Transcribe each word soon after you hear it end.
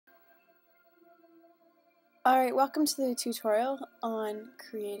Alright, welcome to the tutorial on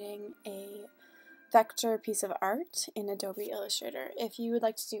creating a vector piece of art in Adobe Illustrator. If you would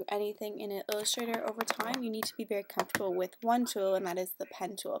like to do anything in Illustrator over time, you need to be very comfortable with one tool, and that is the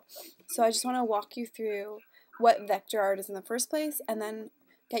pen tool. So I just want to walk you through what vector art is in the first place, and then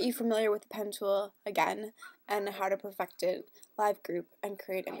get you familiar with the pen tool again, and how to perfect it, live group, and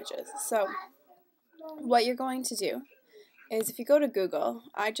create images. So what you're going to do is if you go to Google,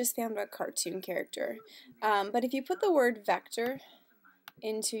 I just found a cartoon character, but if you put the word vector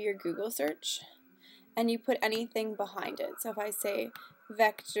into your Google search and you put anything behind it, so if I say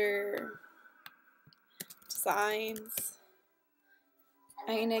vector designs,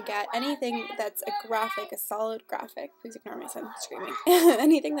 I'm going to get anything that's a graphic, a solid graphic. Please ignore my son screaming.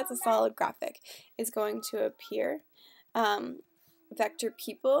 Anything that's a solid graphic is going to appear. Vector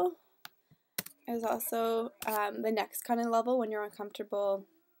people is also the next kind of level when you're uncomfortable.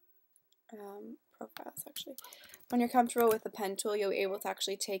 Profiles actually. When you're comfortable with the pen tool, you'll be able to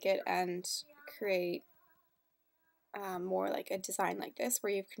actually take it and create more like a design like this,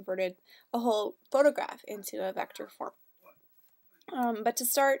 where you've converted a whole photograph into a vector form. But to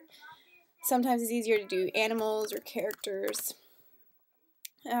start, sometimes it's easier to do animals or characters,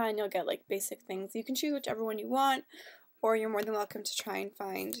 and you'll get like basic things. You can choose whichever one you want, or you're more than welcome to try and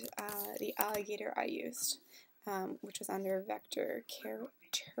find the alligator I used, which was under vector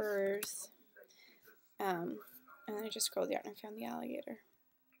characters. And then I just scrolled down and found the alligator,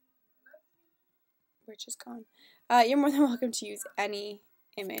 which is gone. You're more than welcome to use any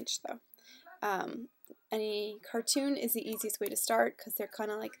image though. Any cartoon is the easiest way to start because they're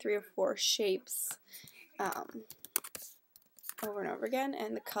kind of like 3 or 4 shapes over and over again,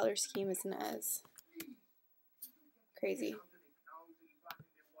 and the color scheme isn't as crazy.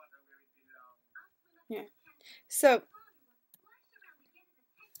 Yeah. So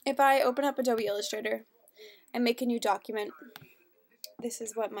if I open up Adobe Illustrator and make a new document, this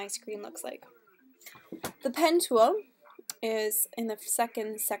is what my screen looks like. The pen tool is in the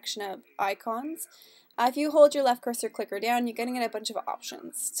second section of icons. If you hold your left cursor clicker down, you're going to get a bunch of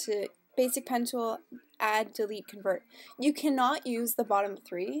options. To basic pen tool, add, delete, convert. You cannot use the bottom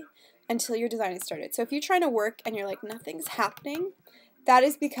 3 until your design is started. So if you're trying to work and you're like, nothing's happening, that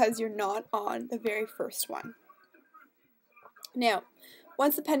is because you're not on the very first one. Now,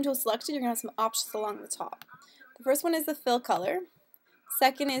 once the pen tool is selected, you're going to have some options along the top. The first one is the fill color.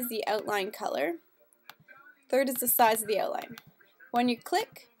 Second is the outline color. Third is the size of the outline. When you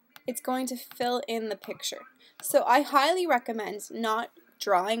click, it's going to fill in the picture. So I highly recommend not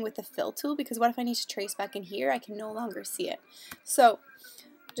drawing with the fill tool, because what if I need to trace back in here? I can no longer see it. So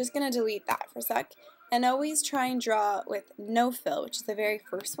I'm just going to delete that for a sec. And always try and draw with no fill, which is the very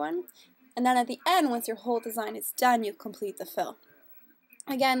first one. And then at the end, once your whole design is done, you'll complete the fill.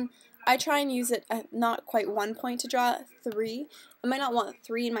 Again, I try and use it at not quite 1 point to draw 3. I might not want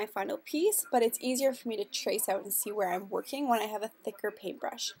 3 in my final piece, but it's easier for me to trace out and see where I'm working when I have a thicker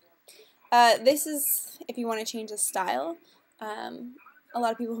paintbrush. This is if you want to change the style. A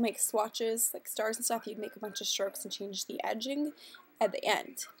lot of people who make swatches, like stars and stuff, you'd make a bunch of strokes and change the edging at the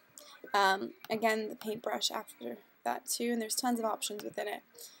end. Again, the paintbrush after that too, and there's tons of options within it.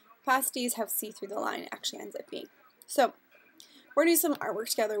 Opacity is how see-through the line actually ends up being. So we're going to do some artwork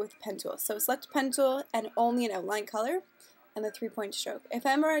together with the pen tool. So select pen tool and only an outline color and the 3-point stroke. If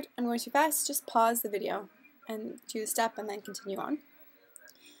I'm going too fast, just pause the video and do the step and then continue on.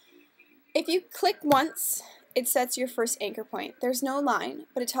 If you click once, it sets your first anchor point. There's no line,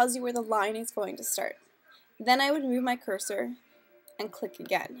 but it tells you where the line is going to start. Then I would move my cursor and click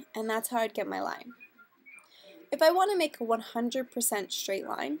again, and that's how I'd get my line. If I want to make a 100% straight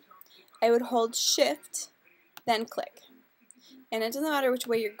line, I would hold Shift, then click. And it doesn't matter which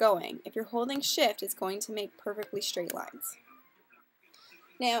way you're going. If you're holding Shift, it's going to make perfectly straight lines.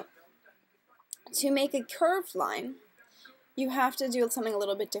 Now, to make a curved line, you have to do something a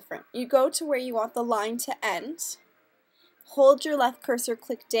little bit different. You go to where you want the line to end, hold your left cursor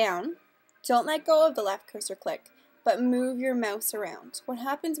click down, don't let go of the left cursor click, but move your mouse around. What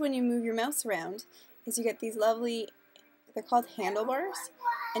happens when you move your mouse around is you get these lovely, they're called handlebars,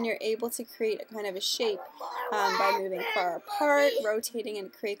 and you're able to create a kind of a shape by moving far apart, rotating,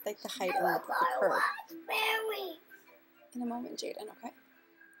 and create like the height and width of the curve. In a moment, Jaden, okay?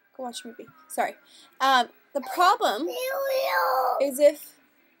 Go watch a movie. Sorry. The problem is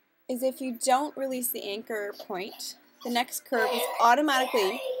if you don't release the anchor point, the next curve is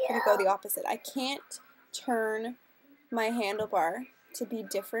automatically going to go the opposite. I can't turn my handlebar to be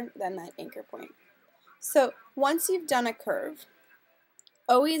different than that anchor point. So once you've done a curve,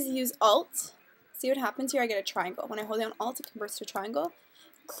 always use Alt. See what happens here? I get a triangle. When I hold down Alt, it converts to a triangle.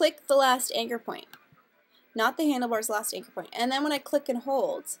 Click the last anchor point. not the handlebar's last anchor point. And then when I click and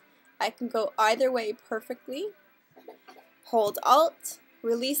hold, I can go either way perfectly. Hold Alt,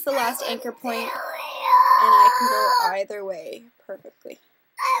 release the last anchor point, and I can go either way perfectly.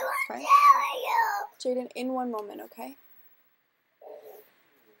 Okay? Jaden, in one moment, okay?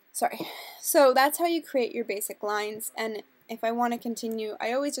 Sorry. So that's how you create your basic lines, and if I want to continue,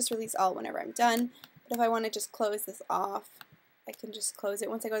 I always just release Alt whenever I'm done, but if I want to just close this off, I can just close it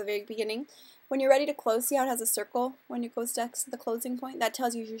once I go to the very beginning. When you're ready to close, see how it has a circle when it goes next to the closing point? That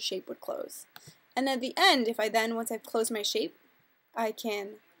tells you your shape would close. And at the end, if I then, once I've closed my shape, I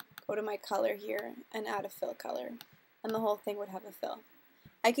can go to my color here and add a fill color, and the whole thing would have a fill.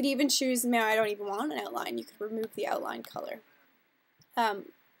 I could even choose, now I don't even want an outline, you could remove the outline color.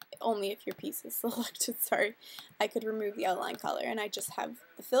 Only if your piece is selected, sorry. I could remove the outline color and I just have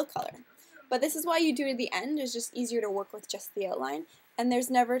the fill color. But this is why you do it at the end, it's just easier to work with just the outline, and there's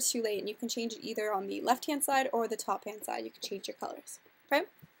never too late, and you can change it either on the left hand side or the top hand side, you can change your colors. Okay?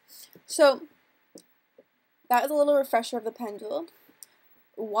 So that was a little refresher of the pen tool.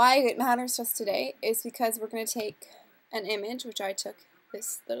 Why it matters to us today is because we're going to take an image, which I took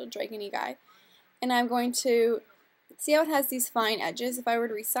this little dragony guy, and I'm going to see how it has these fine edges. If I were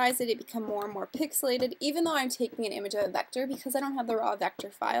to resize it, it'd become more and more pixelated, even though I'm taking an image of a vector, because I don't have the raw vector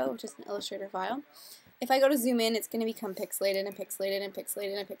file, which is an Illustrator file. If I go to zoom in, it's going to become pixelated and pixelated and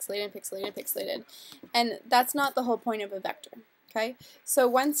pixelated and pixelated and pixelated and pixelated, and that's not the whole point of a vector. Okay? So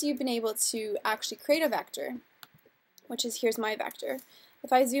once you've been able to actually create a vector, which is, here's my vector,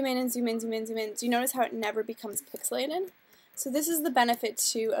 if I zoom in and zoom in, zoom in, zoom in, do you notice how it never becomes pixelated? So this is the benefit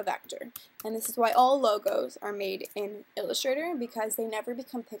to a vector, and this is why all logos are made in Illustrator, because they never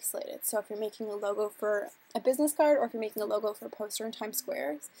become pixelated. So if you're making a logo for a business card, or if you're making a logo for a poster in Times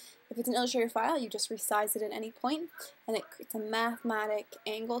Square, if it's an Illustrator file, you just resize it at any point, and it creates a mathematic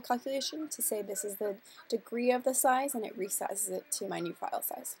angle calculation to say this is the degree of the size, and it resizes it to my new file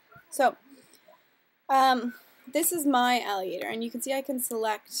size. So this is my alligator, and you can see I can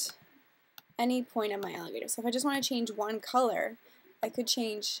select any point of my alligator. So if I just want to change one color, I could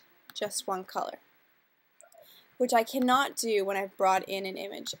change just one color, which I cannot do when I've brought in an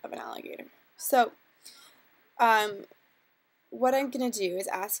image of an alligator. So what I'm going to do is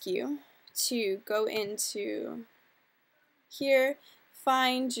ask you to go into here,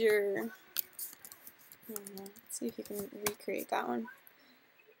 find your, let's see if you can recreate that one.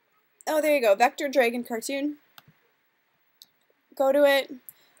 Oh, there you go, Vector Dragon Cartoon. Go to it.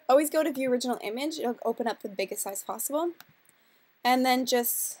 Always go to view original image, it'll open up the biggest size possible, and then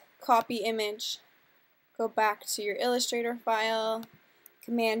just copy image, go back to your Illustrator file,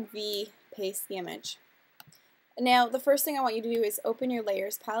 Command V, paste the image. Now the first thing I want you to do is open your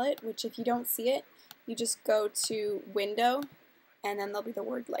layers palette, which if you don't see it, you just go to Window, and then there'll be the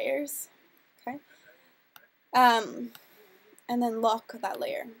word layers, okay? And then lock that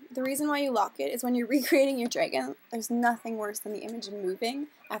layer. The reason why you lock it is when you're recreating your dragon, there's nothing worse than the image moving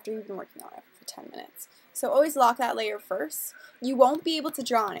after you've been working on it for 10 minutes. So always lock that layer first. You won't be able to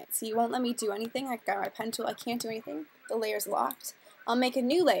draw on it, so you won't let me do anything. I've got my pen tool, I can't do anything. The layer's locked. I'll make a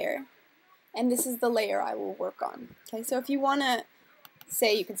new layer, and this is the layer I will work on. Okay, so if you want to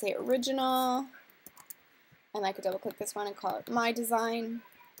say, you can say original, and I could double click this one and call it my design.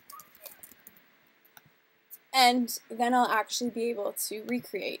 And then I'll actually be able to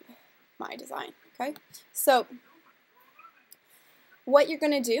recreate my design, okay? So what you're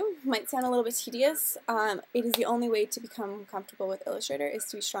going to do might sound a little bit tedious. It is the only way to become comfortable with Illustrator is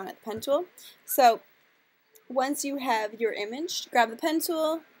to be strong at the pen tool. So once you have your image, grab the pen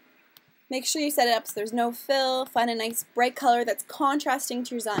tool, make sure you set it up so there's no fill, find a nice bright color that's contrasting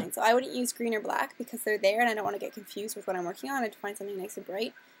to your design. So I wouldn't use green or black because they're there and I don't want to get confused with what I'm working on. I'd find something nice and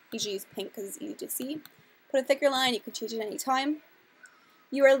bright. Usually use pink because it's easy to see. Put a thicker line, you can change it any time.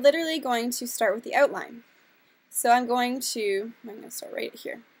 You are literally going to start with the outline. So I'm going to start right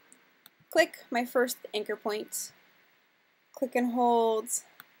here. Click my first anchor point, click and hold,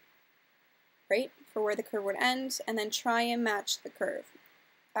 right, for where the curve would end, and then try and match the curve.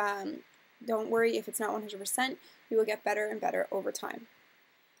 Don't worry if it's not 100%, you will get better and better over time.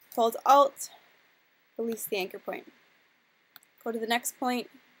 Hold Alt, release the anchor point. Go to the next point,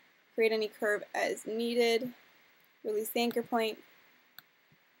 create any curve as needed, release the anchor point,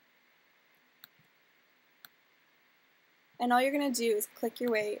 and all you're going to do is click your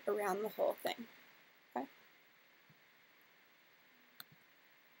way around the whole thing. Okay?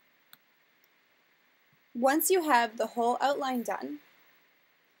 Once you have the whole outline done,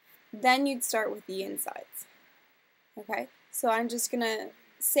 then you'd start with the insides. Okay? So I'm just going to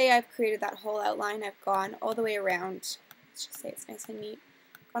say I've created that whole outline, I've gone all the way around, let's just say it's nice and neat,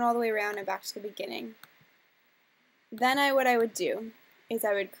 gone all the way around and back to the beginning. Then what I would do is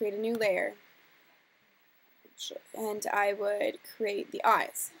I would create a new layer, and I would create the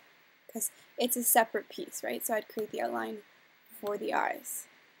eyes, because it's a separate piece, right? So I'd create the outline for the eyes.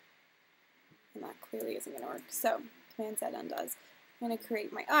 And that clearly isn't going to work. So Command Z undoes. I'm going to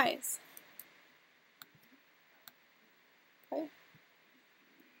create my eyes. Okay.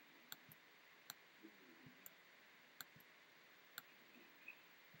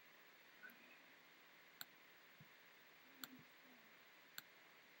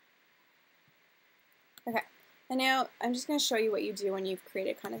 Okay. And now I'm just going to show you what you do when you've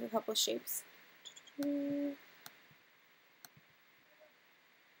created kind of a couple of shapes. Okay.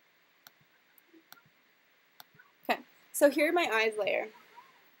 So here are my eyes layer.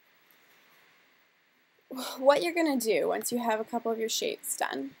 What you're going to do once you have a couple of your shapes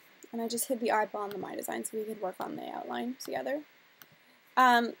done, and I just hit the eyeball on the My Design so we could work on the outline together,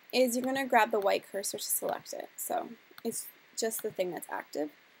 is you're going to grab the white cursor to select it. So it's just the thing that's active.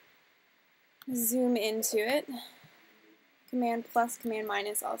 Zoom into it. Command plus, Command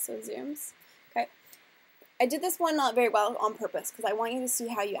minus also zooms. Okay. I did this one not very well on purpose because I want you to see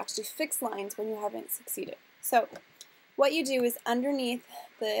how you actually fix lines when you haven't succeeded. So what you do is underneath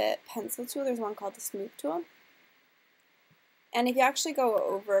the pencil tool, there's one called the smooth tool. And if you actually go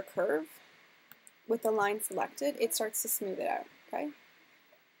over a curve with the line selected, it starts to smooth it out. Okay.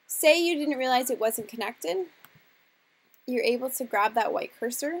 Say you didn't realize it wasn't connected, you're able to grab that white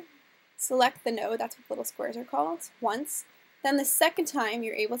cursor, select the node, that's what little squares are called, once. Then the second time,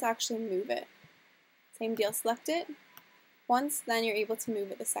 you're able to actually move it. Same deal, select it once, then you're able to move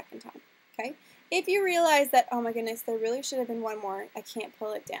it the second time. Okay? If you realize that, oh my goodness, there really should have been one more, I can't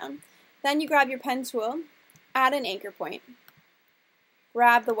pull it down, then you grab your pen tool, add an anchor point,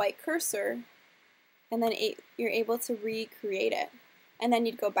 grab the white cursor, and then you're able to recreate it. And then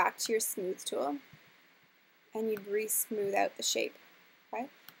you'd go back to your smooth tool, and you'd re-smooth out the shape. Okay?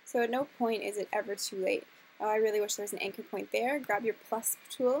 So at no point is it ever too late. Oh, I really wish there was an anchor point there. Grab your plus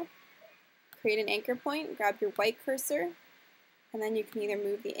tool, create an anchor point, grab your white cursor, and then you can either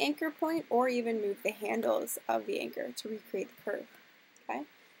move the anchor point or even move the handles of the anchor to recreate the curve. Okay?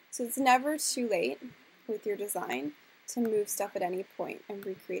 So it's never too late with your design to move stuff at any point and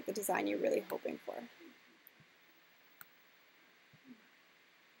recreate the design you're really hoping for.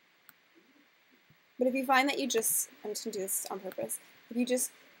 But if you find that you just, I'm just going to do this on purpose, if you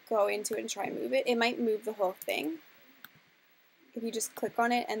just go into it and try and move it, it might move the whole thing. If you just click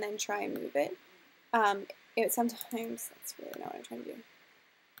on it and then try and move it, sometimes, that's really not what I'm trying to do.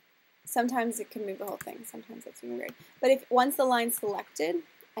 Sometimes it can move the whole thing, sometimes that's even weird. But if once the line's selected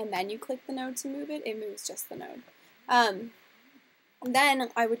and then you click the node to move it, it moves just the node. Then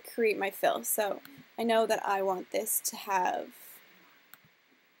I would create my fill. So I know that I want this to have,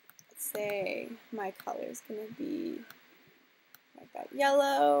 say my color is going to be like that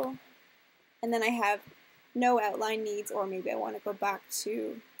yellow, and then I have no outline needs, or maybe I want to go back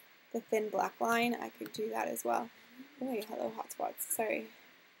to the thin black line. I could do that as well. Oh, hello hotspots, sorry.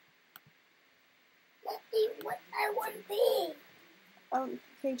 Let me what I want to be. Oh,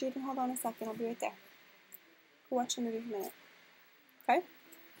 okay, Jaden, hold on a second, I'll be right there. We'll watch the movie for a minute. Okay?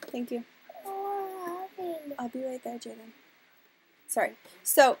 Thank you. I'll be right there, Jaden. Sorry.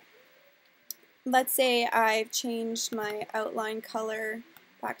 So, let's say I've changed my outline color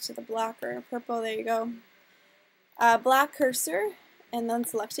back to the black or purple. There you go. Black cursor, and then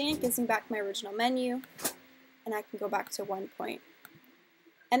selecting it gives me back my original menu, and I can go back to one point.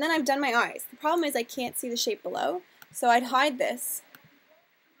 And then I've done my eyes. The problem is I can't see the shape below, so I'd hide this,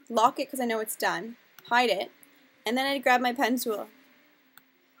 lock it because I know it's done, hide it, and then I'd grab my pen tool.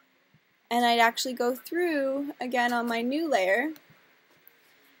 And I'd actually go through again on my new layer,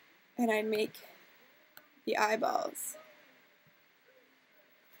 and I'd make the eyeballs.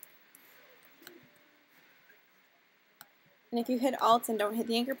 And if you hit Alt and don't hit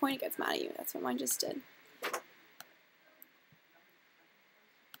the anchor point, it gets mad at you. That's what mine just did.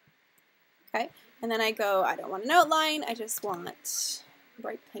 Okay, and then I go, I don't want an outline, I just want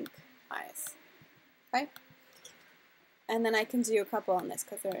bright pink eyes. Okay, and then I can do a couple on this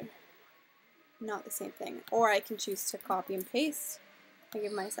because they're not the same thing. Or I can choose to copy and paste. I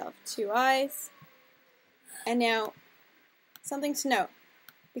give myself two eyes. And now, something to note,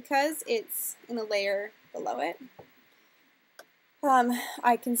 because it's in a layer below it,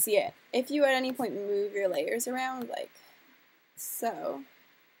 I can see it. If you at any point move your layers around, like so,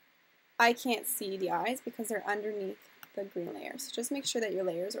 I can't see the eyes because they're underneath the green layer. So just make sure that your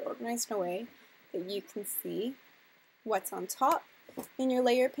layers are organized in a way that you can see what's on top. In your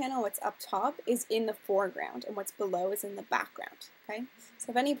layer panel, what's up top is in the foreground, and what's below is in the background. Okay? So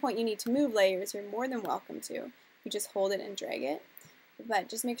if at any point you need to move layers, you're more than welcome to. you just hold it and drag it. But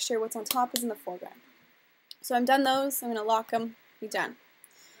just make sure what's on top is in the foreground. So I'm done those. I'm going to lock them. Be done.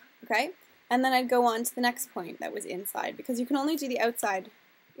 Okay? And then I'd go on to the next point that was inside, because you can only do the outside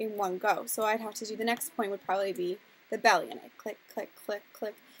in one go. So I'd have to do the next point would probably be the belly, and I'd click, click, click,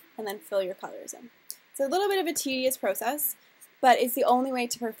 click, and then fill your colors in. It's a little bit of a tedious process, but it's the only way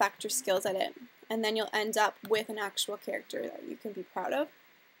to perfect your skills at it. And then you'll end up with an actual character that you can be proud of.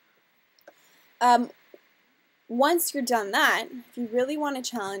 Once you're done that, if you really want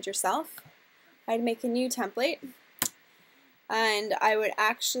to challenge yourself, I'd make a new template, and I would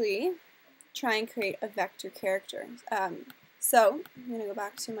actually try and create a vector character. So I'm going to go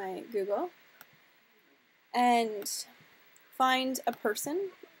back to my Google and find a person.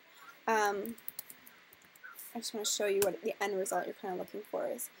 I just want to show you what the end result you're kind of looking for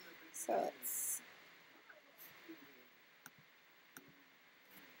is. So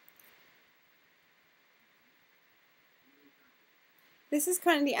this is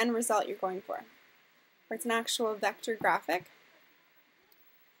kind of the end result you're going for, where it's an actual vector graphic.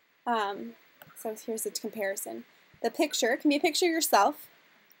 So here's the comparison. The picture can be a picture of yourself,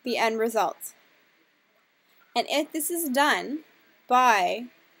 the end result. And if this is done by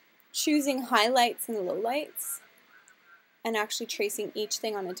choosing highlights and lowlights and actually tracing each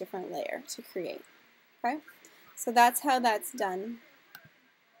thing on a different layer to create. Okay? So that's how that's done.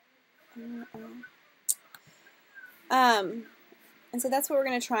 And so that's what we're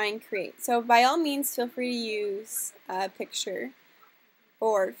going to try and create. So by all means, feel free to use a picture,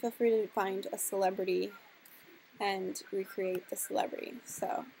 or feel free to find a celebrity and recreate the celebrity.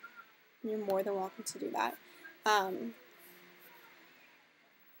 So you're more than welcome to do that.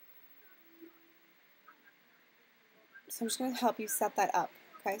 So I'm just going to help you set that up.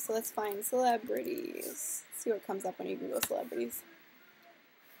 Okay, so let's find celebrities. See what comes up when you Google celebrities.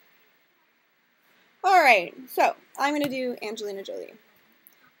 Alright, so I'm going to do Angelina Jolie.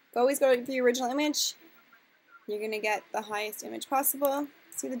 Always go to the original image. You're going to get the highest image possible.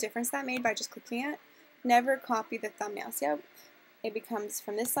 See the difference that made by just clicking it? Never copy the thumbnail. See how it becomes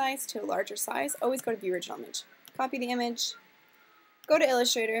from this size to a larger size? Always go to the original image. Copy the image. Go to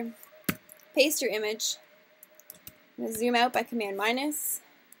Illustrator. Paste your image. I'm going to zoom out by Command minus.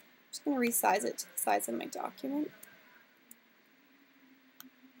 I'm just going to resize it to the size of my document.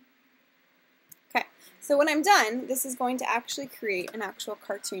 Okay, so when I'm done, this is going to actually create an actual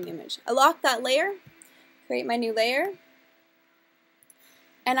cartoon image. I lock that layer, create my new layer,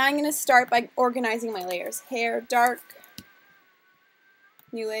 and I'm going to start by organizing my layers. Hair, dark,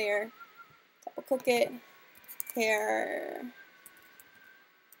 new layer, double click it, hair,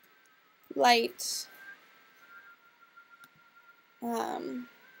 light,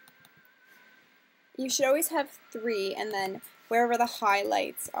 you should always have 3, and then wherever the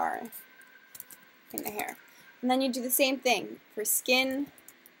highlights are in the hair. And then you do the same thing for skin.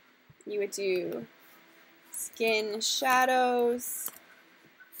 You would do skin shadows,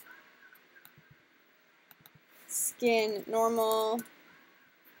 skin normal,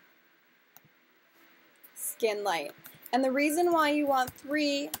 skin light. And the reason why you want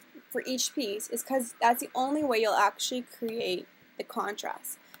 3 for each piece is because that's the only way you'll actually create the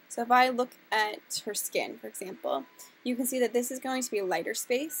contrast. So if I look at her skin, for example, you can see that this is going to be a lighter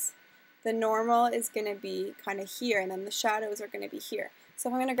space. The normal is going to be kind of here, and then the shadows are going to be here. So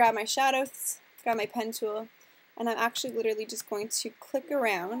if I'm going to grab my shadows, grab my pen tool, and I'm actually literally just going to click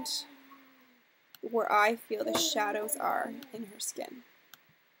around where I feel the shadows are in her skin.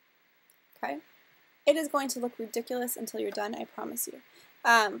 Okay? It is going to look ridiculous until you're done, I promise you.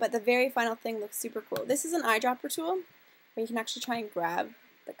 But the very final thing looks super cool. This is an eyedropper tool where you can actually try and grab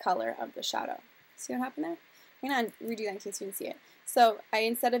the color of the shadow. See what happened there? I'm going to redo that in case you didn't see it. So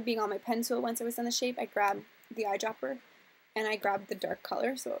instead of being on my pen tool once I was done the shape, I grabbed the eyedropper and I grabbed the dark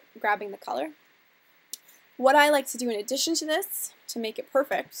color, so grabbing the color. What I like to do in addition to this, to make it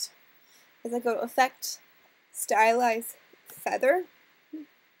perfect, is I go to Effect, Stylize Feather,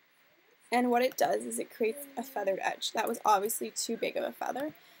 and what it does is it creates a feathered edge. That was obviously too big of a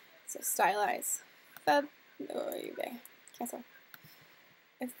feather, so Stylize Feather, cancel.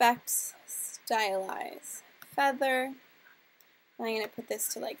 Effects, Stylize Feather. I'm going to put this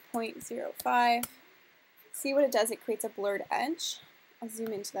to like 0.05. See what it does? It creates a blurred edge. I'll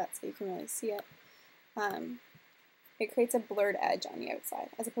zoom into that so you can really see it. It creates a blurred edge on the outside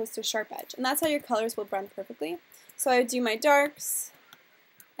as opposed to a sharp edge. And that's how your colors will blend perfectly. So I would do my darks,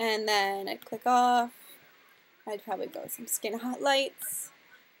 and then I'd click off. I'd probably go with some skin highlights,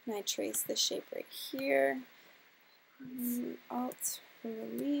 and I'd trace the shape right here. Alt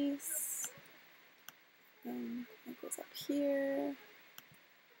release. It goes up here.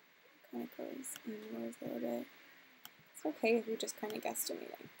 Kind of goes inwards a little bit. It's okay if you're just kind of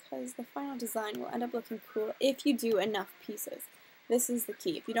guesstimating, because the final design will end up looking cool if you do enough pieces. This is the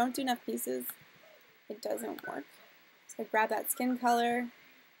key. If you don't do enough pieces, it doesn't work. So grab that skin color,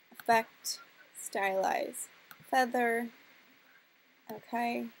 effect, stylize, feather,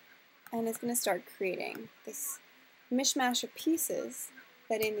 okay, and it's going to start creating this mishmash of pieces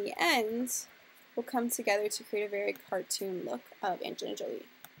that in the end will come together to create a very cartoon look of Angelina Jolie.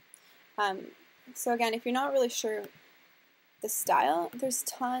 So again, if you're not really sure the style, there's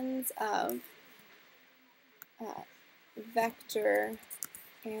tons of vector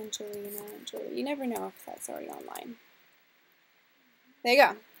Angelina Jolie. You never know if that's already online. There you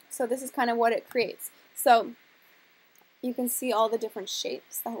go. So this is kind of what it creates. So you can see all the different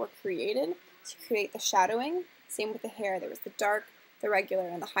shapes that were created to create the shadowing. Same with the hair. There was the dark, the regular,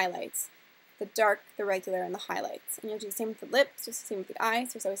 and the highlights. The dark, the regular, and the highlights. And you'll do the same with the lips, just the same with the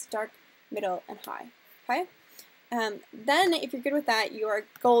eyes. There's always dark, middle, and high. Okay? Then, if you're good with that, you are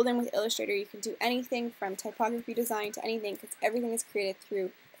golden with Illustrator. You can do anything from typography design to anything, because everything is created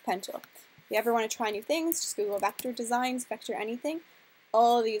through the pen tool. If you ever want to try new things, just Google vector designs, vector anything.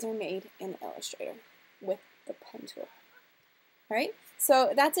 All of these are made in Illustrator with the pen tool. Alright,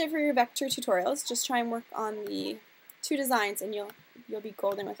 so that's it for your vector tutorials. Just try and work on the 2 designs and you'll be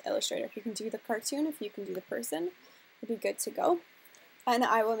golden with Illustrator. If you can do the cartoon, if you can do the person, you'll be good to go. And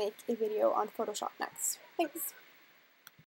I will make a video on Photoshop next. Thanks!